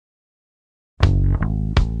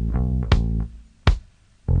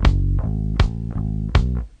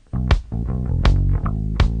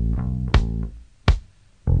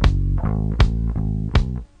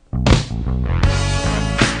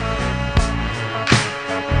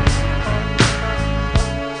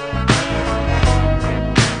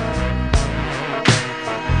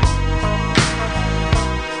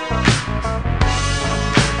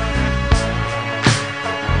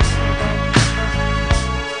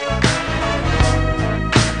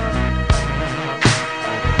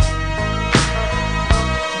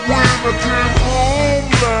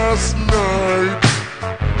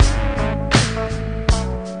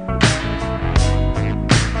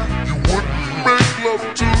up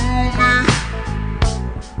to me.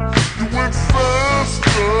 You went fast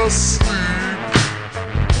asleep.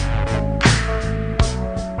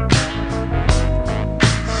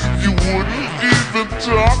 You wouldn't even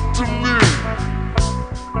talk to me.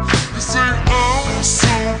 You say I'm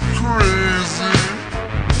so crazy.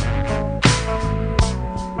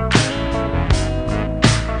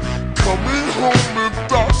 Coming home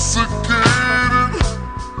intoxicated.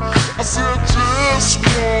 I said I just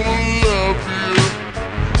wanna love you.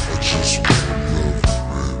 I just wanna love you,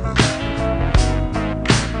 baby.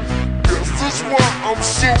 Guess that's why I'm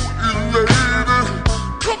so elated.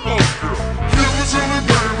 Come on, girl, give it to me,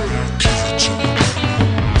 baby. Give it to me.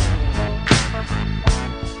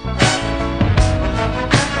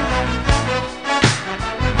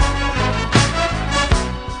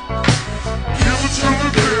 Give it to me,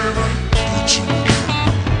 baby. Give it to me.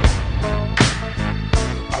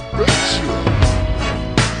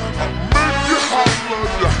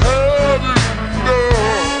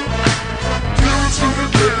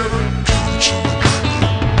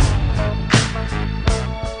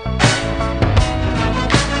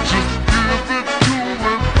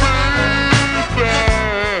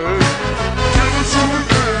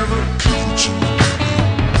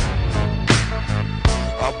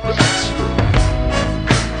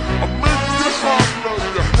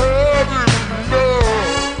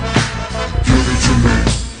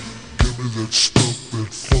 That stuff,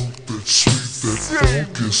 that funk, that sweet, that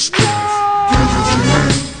funky stuff. Give it to me.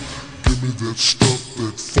 Give me that stuff,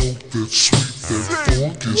 that funk, that sweet, that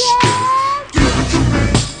funky stuff. Give it to me.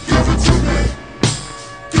 Give it to me.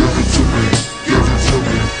 Give it to me. Give it to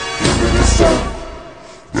me. Give me that stuff,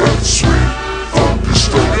 that sweet, funky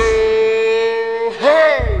stuff.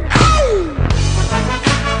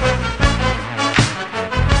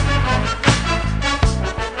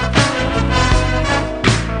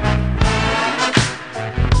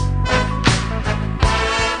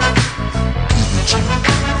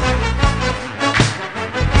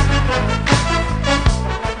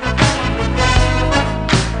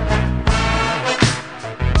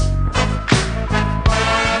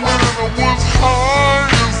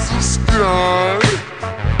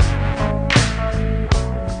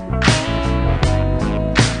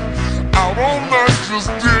 Just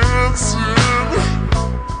dancing.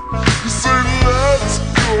 You say let's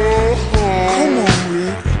go home. Come on,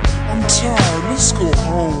 Rick, I'm tired, let's go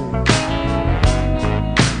home.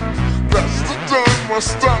 That's the time I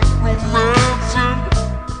start romancing.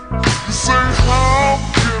 You say how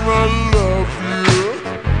can I love you?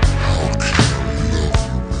 How can I love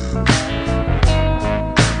you, baby?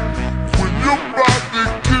 When your body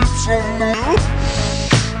keeps on moving.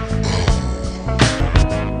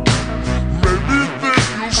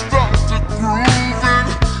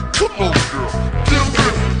 Come on, girl, give it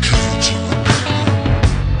to me.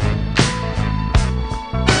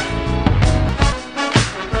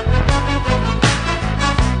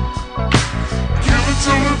 Give it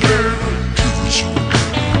to me, baby. Give it to me.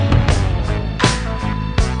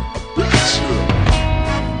 I bet you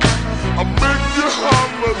I make you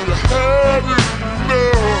holler, you had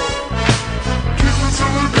enough. Give it to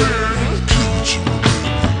me, baby. Give it to me.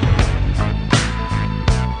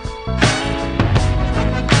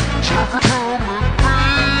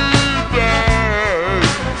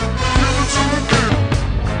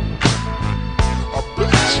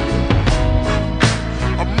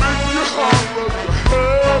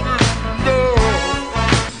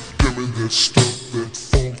 Stuff, that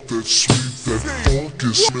funk, that sweet, that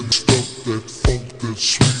funky stuff, that funk, that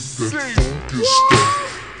sweet, that funky stuff.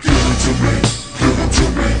 Give it to me, give it to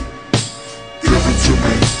me, give it to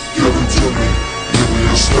me, give it to me, give me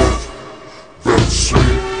your stuff.